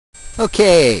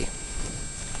Okay,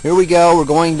 here we go. We're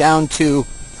going down to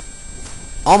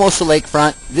almost the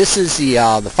lakefront. This is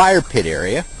the fire pit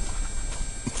area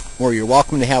where you're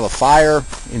welcome to have a fire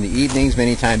in the evenings.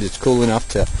 Many times it's cool enough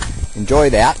to enjoy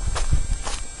that.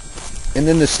 And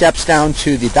then the steps down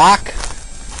to the dock,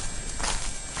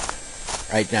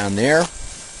 right down there.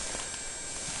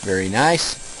 Very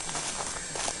nice.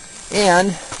 And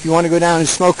if you want to go down and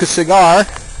smoke a cigar,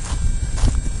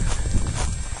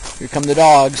 here come the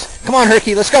dogs. Come on,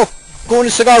 Herky, let's go. Go in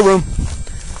the cigar room.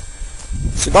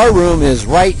 Cigar room is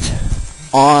right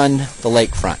on the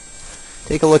lakefront.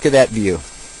 Take a look at that view.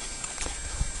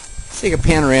 Let's take a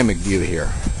panoramic view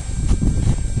here.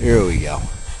 Here we go.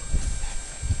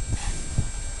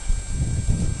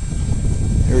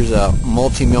 Here's a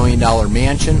multi-million-dollar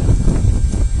mansion.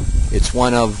 It's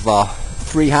one of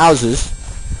 3 houses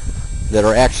that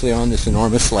are actually on this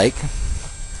enormous lake.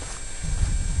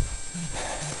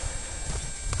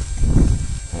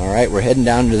 Alright, we're heading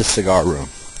down to the cigar room,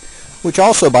 which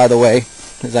also, by the way,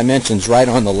 as I mentioned, is right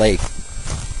on the lake.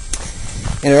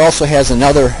 And it also has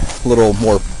another little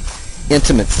more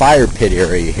intimate fire pit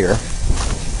area here,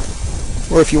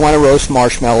 where if you want to roast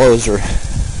marshmallows or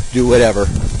do whatever,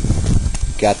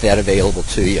 got that available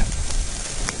to you.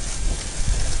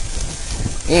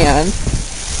 And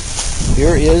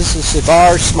here is the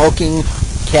cigar smoking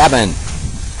cabin.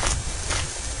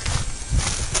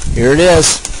 Here it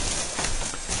is.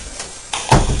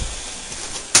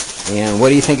 And what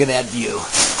do you think of that view?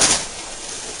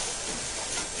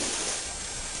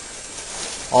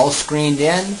 All screened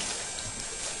in,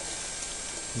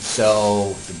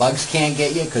 so the bugs can't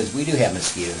get you, because we do have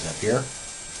mosquitoes up here.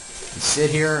 You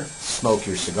sit here, smoke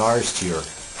your cigars to your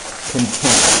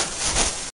content.